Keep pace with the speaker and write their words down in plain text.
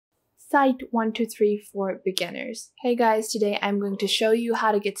Site123 for beginners. Hey guys, today I'm going to show you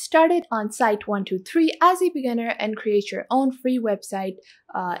how to get started on Site123 as a beginner and create your own free website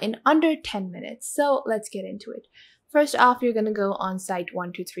in under 10 minutes. So let's get into it. First off, you're going to go on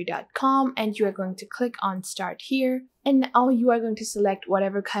site123.com and you are going to click on Start Here. And now you are going to select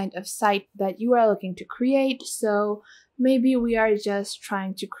whatever kind of site that you are looking to create. So maybe we are just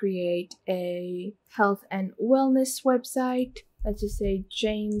trying to create a health and wellness website. Let's just say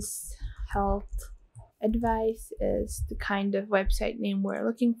Jane's Health Advice is the kind of website name we're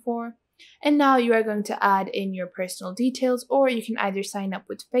looking for. And now you are going to add in your personal details, or you can either sign up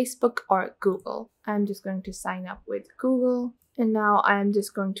with Facebook or Google. I'm just going to sign up with Google. And now I'm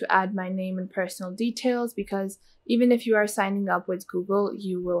just going to add my name and personal details, because even if you are signing up with Google,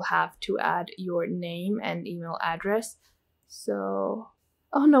 you will have to add your name and email address. So,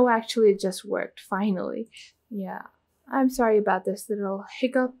 oh no, actually it just worked finally. Yeah, I'm sorry about this little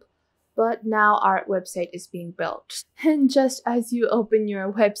hiccup, but now our website is being built. And just as you open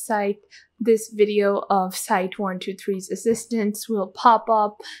your website, this video of Site123's assistance will pop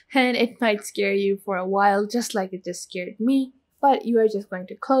up, and it might scare you for a while, just like it just scared me. But you are just going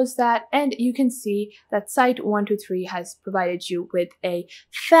to close that, and you can see that Site123 has provided you with a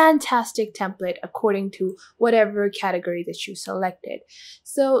fantastic template according to whatever category that you selected.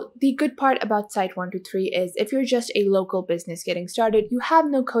 So the good part about Site123 is if you're just a local business getting started, you have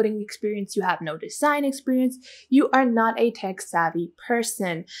no coding experience, you have no design experience, you are not a tech-savvy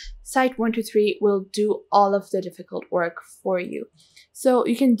person, Site123 will do all of the difficult work for you. So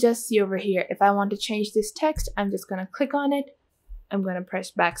you can just see over here, if I want to change this text, I'm just going to click on it. I'm going to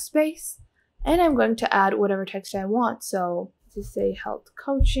press backspace, and I'm going to add whatever text I want. So just say health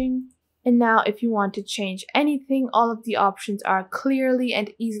coaching. And now if you want to change anything, all of the options are clearly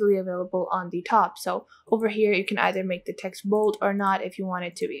and easily available on the top. So over here, you can either make the text bold or not if you want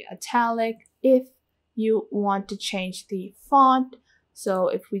it to be italic. If you want to change the font, so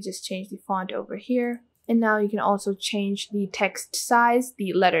if we just change the font over here, and now you can also change the text size,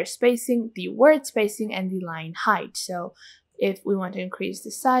 the letter spacing, the word spacing, and the line height. So if we want to increase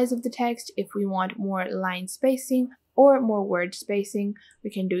the size of the text, if we want more line spacing or more word spacing, we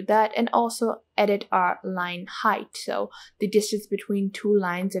can do that, and also edit our line height. So the distance between two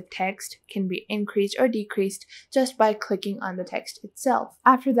lines of text can be increased or decreased just by clicking on the text itself.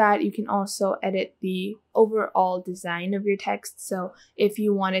 After that, you can also edit the overall design of your text. So if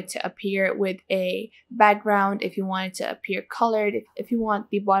you want it to appear with a background, if you want it to appear colored, if you want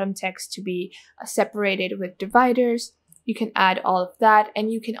the bottom text to be separated with dividers, you can add all of that.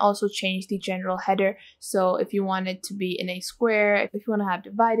 And you can also change the general header. So if you want it to be in a square, if you want to have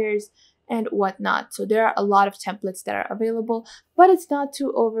dividers and whatnot. So there are a lot of templates that are available, but it's not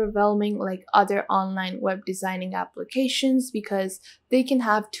too overwhelming like other online web designing applications, because they can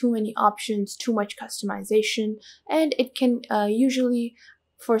have too many options, too much customization, and it can usually,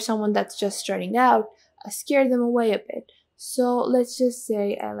 for someone that's just starting out, scare them away a bit. So let's just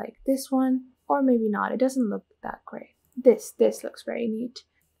say I like this one, or maybe not. It doesn't look that great. This looks very neat.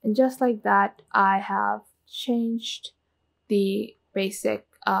 And just like that, I have changed the basic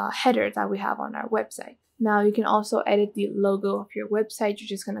header that we have on our website. Now you can also edit the logo of your website. You're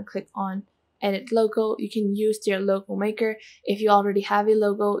just going to click on edit logo. You can use their logo maker. If you already have a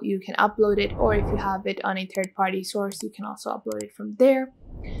logo, you can upload it, or if you have it on a third-party source, you can also upload it from there.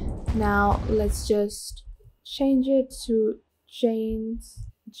 Now let's just change it to Jane's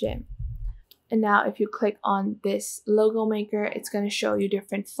Gym. And now if you click on this logo maker, it's going to show you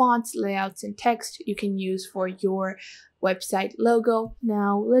different fonts, layouts, and text you can use for your website logo.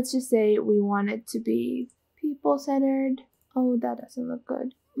 Now let's just say we want it to be people-centered. Oh, that doesn't look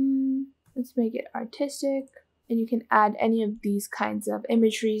good. Let's make it artistic. And you can add any of these kinds of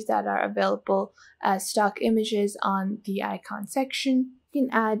imageries that are available as stock images on the icon section. You can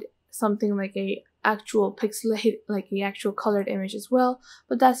add something like a actual pixelated, like the actual colored image as well,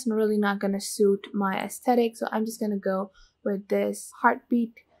 but that's really not going to suit my aesthetic, so I'm just going to go with this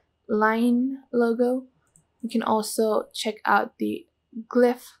heartbeat line logo. You can also check out the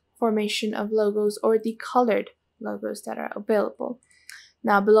glyph formation of logos or the colored logos that are available.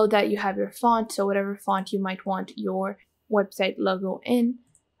 Now below that you have your font, so whatever font you might want your website logo in.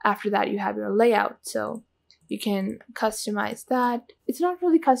 After that you have your layout, so you can customize that. It's not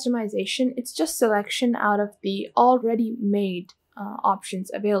really customization, it's just selection out of the already made options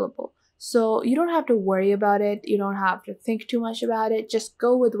available. So you don't have to worry about it, you don't have to think too much about it, just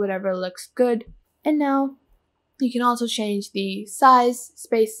go with whatever looks good. And now you can also change the size,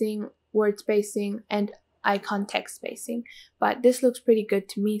 spacing, word spacing, and icon text spacing. But this looks pretty good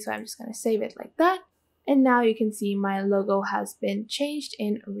to me, so I'm just going to save it like that. And now you can see my logo has been changed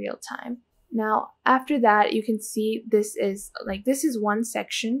in real time. Now, after that, you can see this is one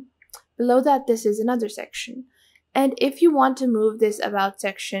section. Below that, this is another section. And if you want to move this about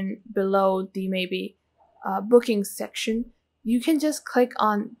section below the maybe bookings section, you can just click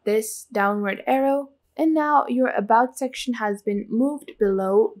on this downward arrow, and now your about section has been moved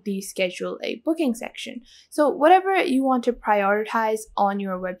below the schedule a booking section. So whatever you want to prioritize on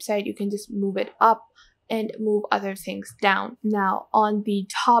your website, you can just move it up and move other things down. Now on the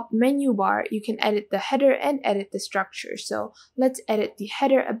top menu bar, you can edit the header and edit the structure. So let's edit the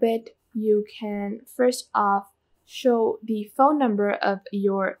header a bit. You can first off show the phone number of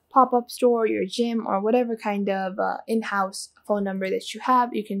your pop-up store, your gym, or whatever kind of in-house phone number that you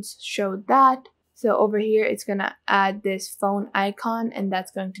have. You can show that. So over here, it's gonna add this phone icon, and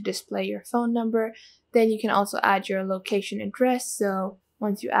that's going to display your phone number. Then you can also add your location address. So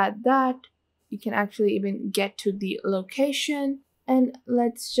once you add that, you can actually even get to the location. And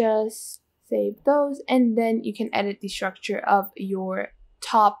let's just save those. And then you can edit the structure of your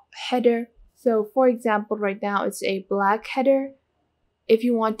top header. So for example, right now it's a black header. If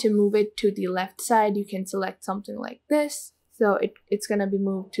you want to move it to the left side, you can select something like this. So it's going to be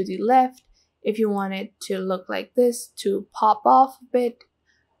moved to the left. If you want it to look like this, to pop off a bit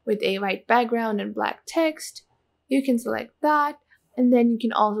with a white background and black text, you can select that. And then you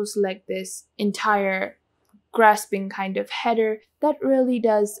can also select this entire grasping kind of header that really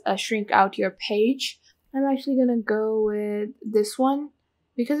does shrink out your page. I'm actually going to go with this one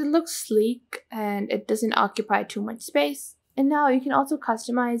because it looks sleek and it doesn't occupy too much space. And now you can also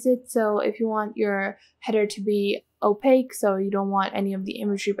customize it. So if you want your header to be opaque, so you don't want any of the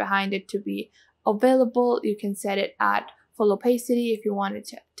imagery behind it to be available, you can set it at full opacity. If you want it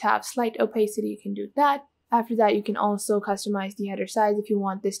to have slight opacity, you can do that. After that, you can also customize the header size. If you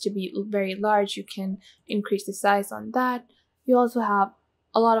want this to be very large, you can increase the size on that. You also have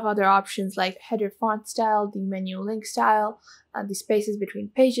a lot of other options like header font style, the menu link style, the spaces between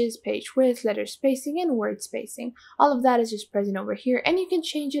pages, page width, letter spacing, and word spacing. All of that is just present over here, and you can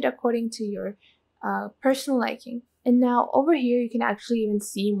change it according to your personal liking. And now over here, you can actually even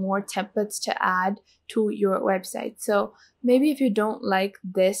see more templates to add to your website. So maybe if you don't like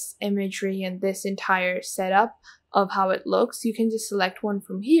this imagery and this entire setup of how it looks, you can just select one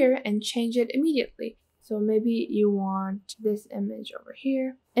from here and change it immediately. So maybe you want this image over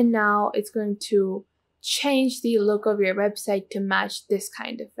here, and now it's going to change the look of your website to match this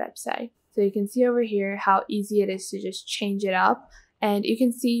kind of website. So you can see over here how easy it is to just change it up. And you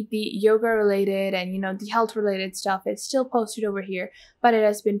can see the yoga related and the health related stuff is still posted over here, but it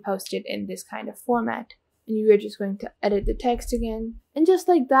has been posted in this kind of format. And you are just going to edit the text again. And just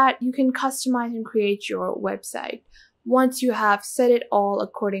like that, you can customize and create your website. Once you have set it all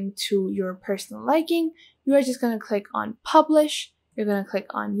according to your personal liking, you are just going to click on publish. You're going to click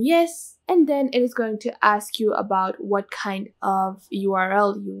on yes, and then it is going to ask you about what kind of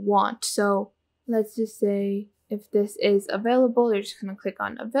URL you want. So let's just say if this is available, you're just going to click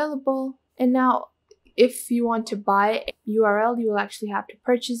on available. And now if you want to buy a URL, you will actually have to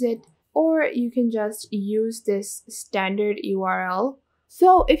purchase it, or you can just use this standard URL.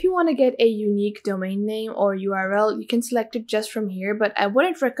 So if you want to get a unique domain name or URL, you can select it just from here, but I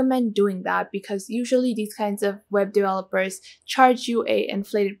wouldn't recommend doing that because usually these kinds of web developers charge you an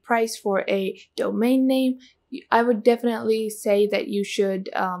inflated price for a domain name. I would definitely say that you should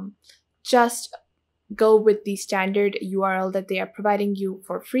just go with the standard URL that they are providing you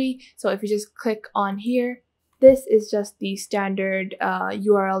for free. So if you just click on here, this is just the standard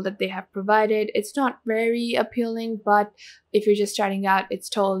URL that they have provided. It's not very appealing, but if you're just starting out, it's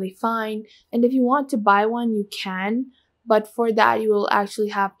totally fine. And if you want to buy one, you can. But for that, you will actually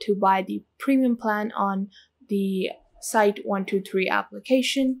have to buy the premium plan on the Site123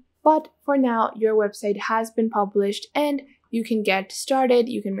 application. But for now, your website has been published and you can get started.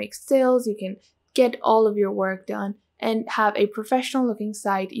 You can make sales. You can get all of your work done and have a professional looking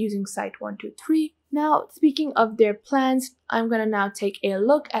site using Site123. Now, speaking of their plans, I'm going to now take a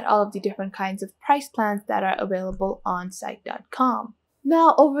look at all of the different kinds of price plans that are available on site.com.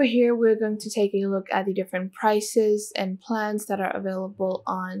 Now, over here, we're going to take a look at the different prices and plans that are available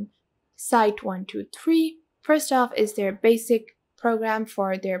on Site123. First off is their basic program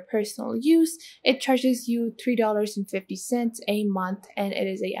for their personal use. It charges you $3.50 a month, and it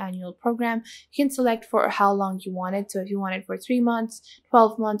is an annual program. You can select for how long you want it. So if you want it for 3 months,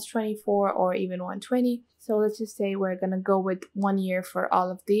 12 months, 24, or even 120. So let's just say we're gonna go with 1 year for all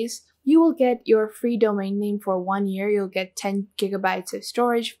of these. You will get your free domain name for 1 year. You'll get 10 gigabytes of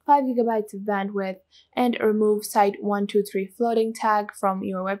storage, 5 gigabytes of bandwidth, and remove Site123 floating tag from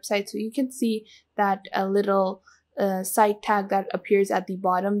your website. So you can see that a little site tag that appears at the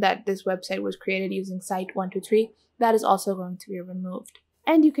bottom that this website was created using Site123. That is also going to be removed.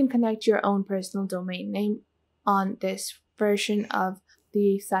 And you can connect your own personal domain name on this version of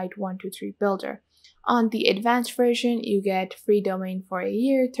the Site123 builder. On the advanced version, you get free domain for a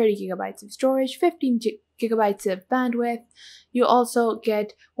year, 30 gigabytes of storage, 15 gigabytes of bandwidth. You also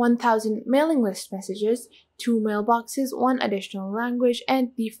get 1,000 mailing list messages, 2 mailboxes, 1 additional language,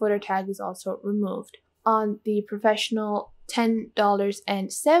 and the footer tag is also removed. On the professional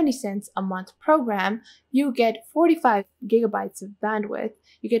 $10.70 a month program, you get 45 gigabytes of bandwidth,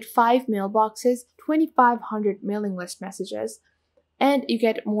 you get 5 mailboxes, 2,500 mailing list messages, and you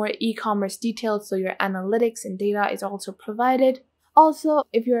get more e-commerce details, so your analytics and data is also provided. Also,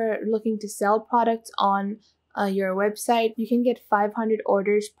 if you're looking to sell products on your website, you can get 500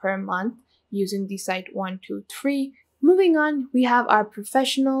 orders per month using the Site123. Moving on, we have our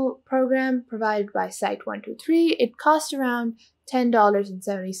professional program provided by Site123. It costs around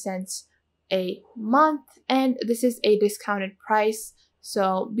 $10.70 a month, and this is a discounted price.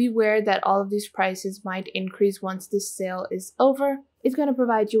 So beware that all of these prices might increase once this sale is over. It's going to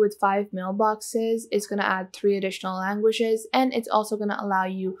provide you with 5 mailboxes, it's going to add 3 additional languages, and it's also going to allow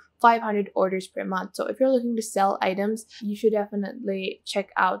you 500 orders per month. So if you're looking to sell items, you should definitely check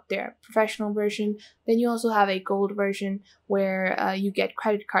out their professional version. Then you also have a gold version where you get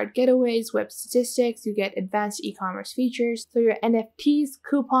credit card getaways, web statistics, you get advanced e-commerce features. So your NFTs,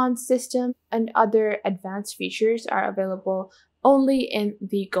 coupon system, and other advanced features are available only in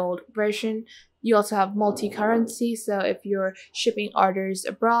the gold version. You also have multi-currency, so if you're shipping orders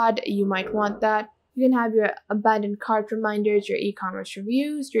abroad, you might want that. You can have your abandoned cart reminders, your e-commerce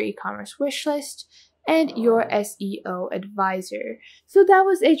reviews, your e-commerce wish list, and your SEO advisor. So that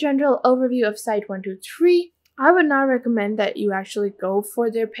was a general overview of Site123. I would not recommend that you actually go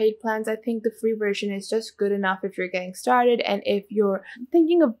for their paid plans. I think the free version is just good enough if you're getting started, and if you're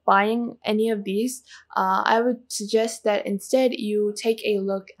thinking of buying any of these, I would suggest that instead you take a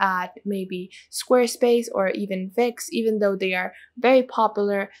look at maybe Squarespace or even Wix. Even though they are very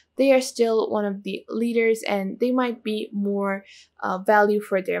popular, they are still one of the leaders, and they might be more value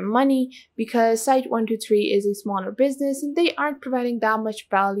for their money because Site123 is a smaller business and they aren't providing that much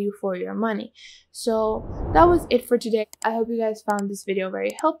value for your money. So that was it for today. I hope you guys found this video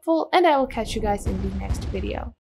very helpful, and I will catch you guys in the next video.